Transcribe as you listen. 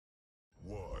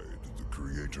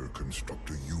Creator construct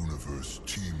a universe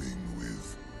teeming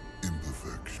with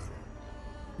imperfection,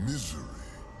 misery,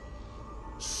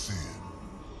 sin.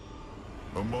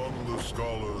 Among the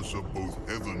scholars of both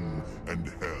heaven and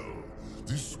hell,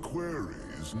 this query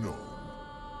is known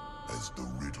as the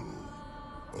riddle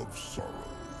of sorrows.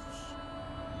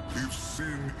 If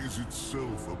sin is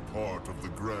itself a part of the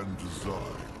grand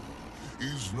design,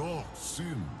 is not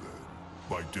sin then,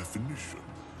 by definition,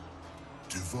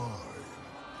 divine?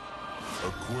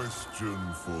 A question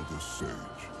for the sages.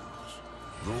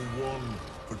 Though one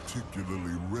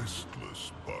particularly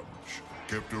restless bunch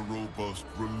kept a robust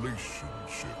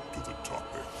relationship to the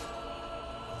topic.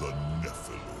 The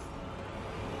Nephilim.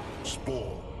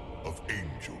 Spawn of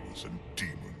angels and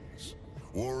demons.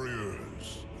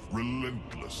 Warriors,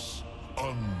 relentless,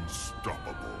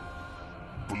 unstoppable,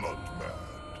 blood-mad.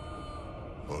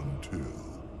 Until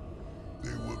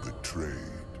they were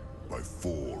betrayed by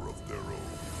 4 of their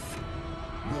own.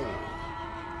 War,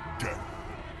 death,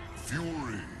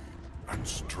 fury, and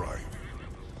strife.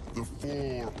 The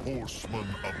 4 horsemen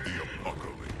of the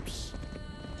apocalypse.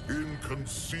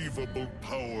 Inconceivable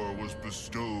power was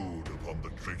bestowed upon the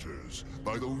traitors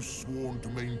by those sworn to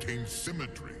maintain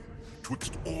symmetry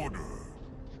twixt order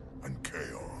and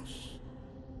chaos.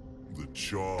 The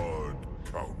Charred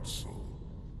Council.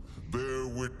 Bear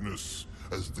witness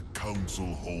as the Council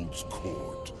holds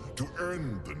court to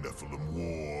end the Nephilim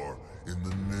War in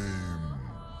the name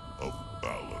of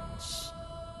balance.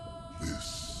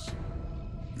 This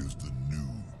is the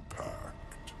new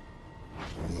pact.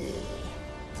 War,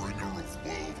 bringer of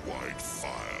worldwide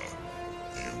fire.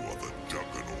 You are the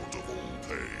juggernaut of all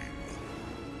pain.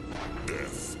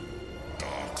 Death,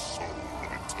 dark soul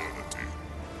of eternity.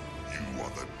 You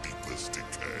are the deepest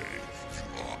decay. You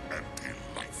are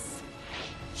anti-life.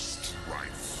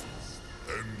 Strife.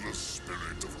 Endless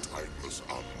spirit of timeless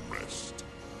unrest.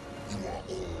 You are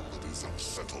all that is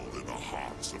unsettled in the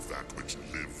hearts of that which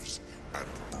lives and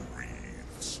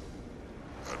breathes.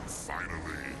 And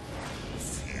finally,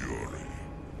 fury.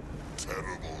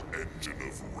 Terrible engine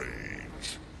of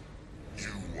rage.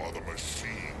 You are the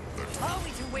machine that... Are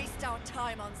we to waste our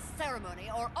time on ceremony,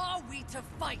 or are we to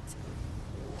fight?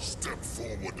 Step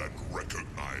forward and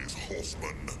recognize,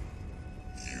 horseman.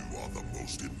 You are the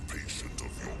most impatient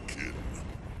of your kin.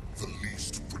 The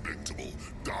least predictable,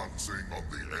 dancing on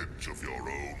the edge of your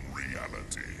own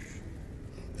reality.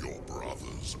 Your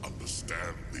brothers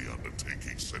understand the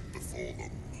undertaking set before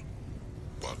them.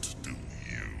 But do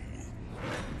you?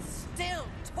 Still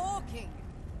talking!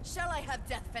 Shall I have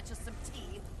Death fetch us some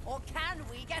tea, or can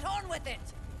we get on with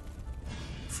it?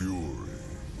 Fury,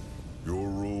 your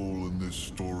role in this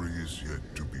story is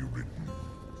yet to be written.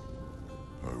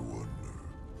 I wonder,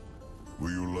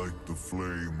 will you light the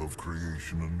flame of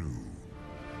creation anew?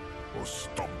 Or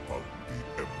stomp out the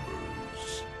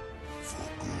embers for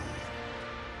good?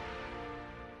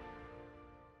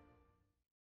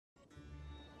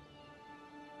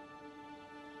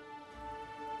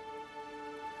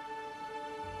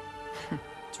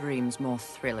 Dreams more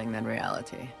thrilling than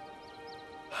reality.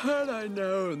 Had I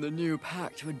known the new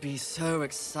pact would be so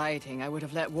exciting, I would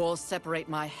have let walls separate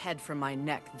my head from my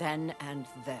neck then and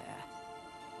there.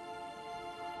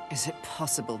 Is it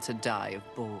possible to die of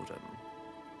boredom?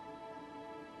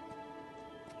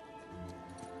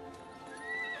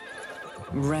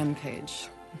 Rampage.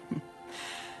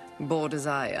 Bored as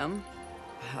I am,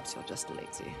 perhaps you're just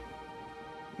lazy.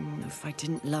 If I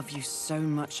didn't love you so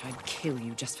much, I'd kill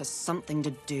you just for something to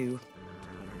do.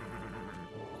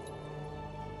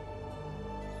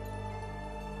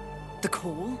 The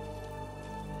call?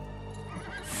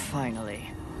 Finally.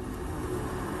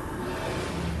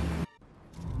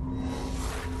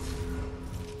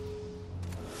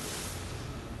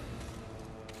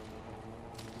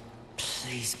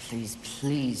 Please, please,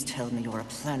 please tell me you're a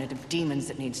planet of demons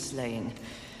that needs slaying.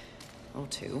 Or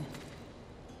 2.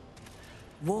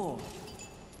 War.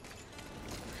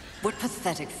 What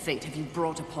pathetic fate have you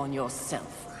brought upon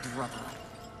yourself, brother?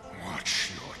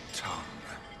 Watch your tongue.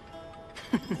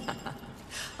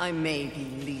 I may be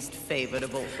least favored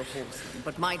of all the horsemen,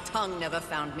 but my tongue never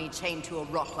found me chained to a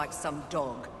rock like some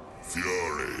dog.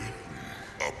 Fury,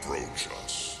 approach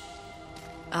us.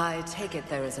 I take it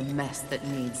there is a mess that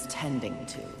needs tending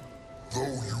to. Though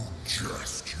you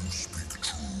jest, you speak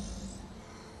true.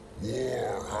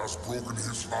 War has broken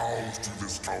his vows to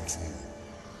this council,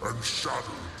 and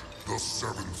shattered the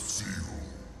 7th seal.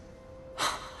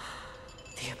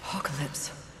 The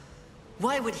apocalypse.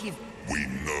 Why would he... We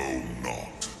know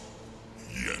not.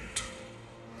 Yet.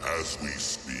 As we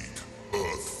speak,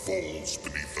 Earth falls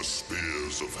beneath the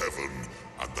spears of heaven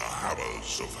and the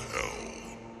hammers of hell.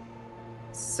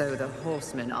 So the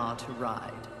horsemen are to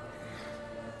ride.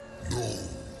 No.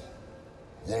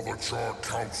 While the Charred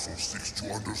Council seeks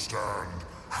to understand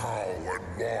how and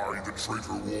why the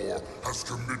traitor war has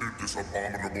committed this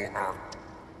abominable act,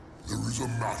 there is a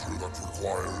matter that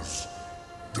requires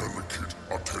delicate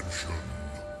attention.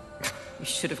 You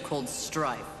should have called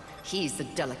Strife. He's the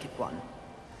delicate one.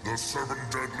 The 7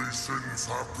 deadly sins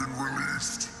have been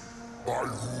released, by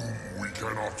whom we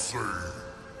cannot say,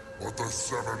 but the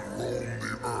 7 roam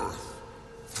the earth,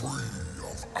 free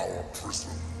of our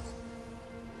prison.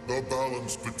 The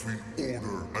balance between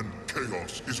order and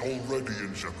chaos is already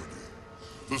in jeopardy.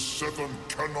 The 7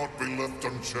 cannot be left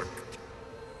unchecked.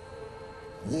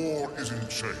 War is in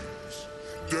chains.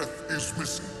 Death is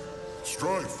missing.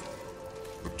 Strife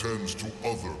attends to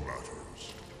other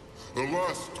matters. The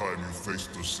last time you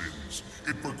faced the sins,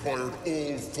 it required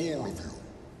all 4 of you.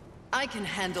 I can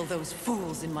handle those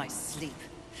fools in my sleep.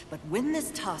 But when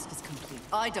this task is complete,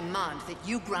 I demand that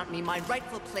you grant me my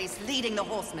rightful place leading the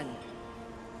horsemen.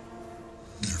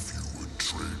 If you would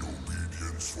trade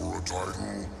obedience for a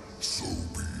title, so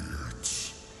be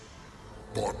it.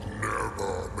 But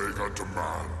never make a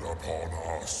demand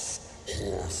upon us,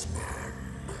 horsemen.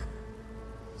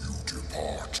 You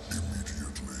depart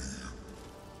immediately.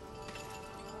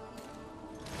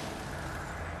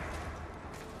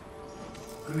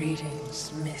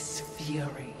 Greetings, Miss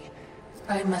Fury.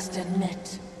 I must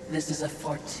admit, this is a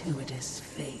fortuitous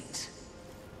fate.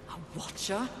 A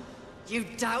watcher? You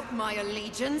doubt my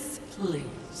allegiance?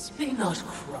 Please, be not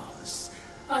cross.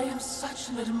 I am such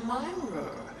an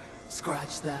admirer.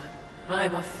 Scratch that.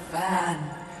 I'm a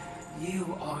fan.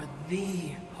 You are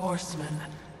the horseman.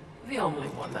 The only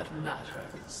one that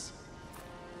matters.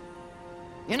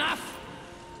 Enough!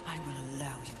 I will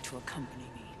allow you to accompany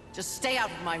me. Just stay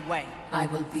out of my way. I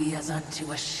will be as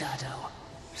unto a shadow.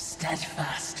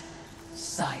 Steadfast.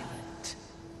 Silent.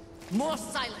 More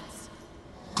silence!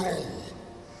 Go!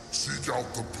 Seek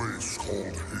out the place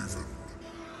called Haven.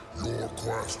 Your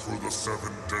quest for the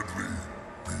 7 deadly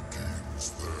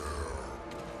begins there.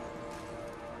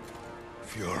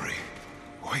 Fury,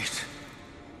 wait.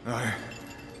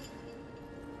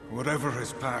 Whatever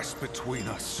has passed between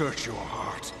us, search your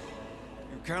heart.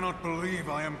 You cannot believe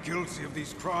I am guilty of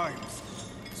these crimes.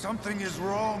 Something is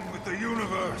wrong with the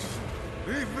universe.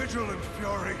 Be vigilant,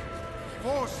 Fury.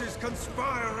 Forces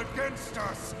conspire against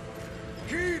us.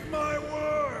 Heed my word!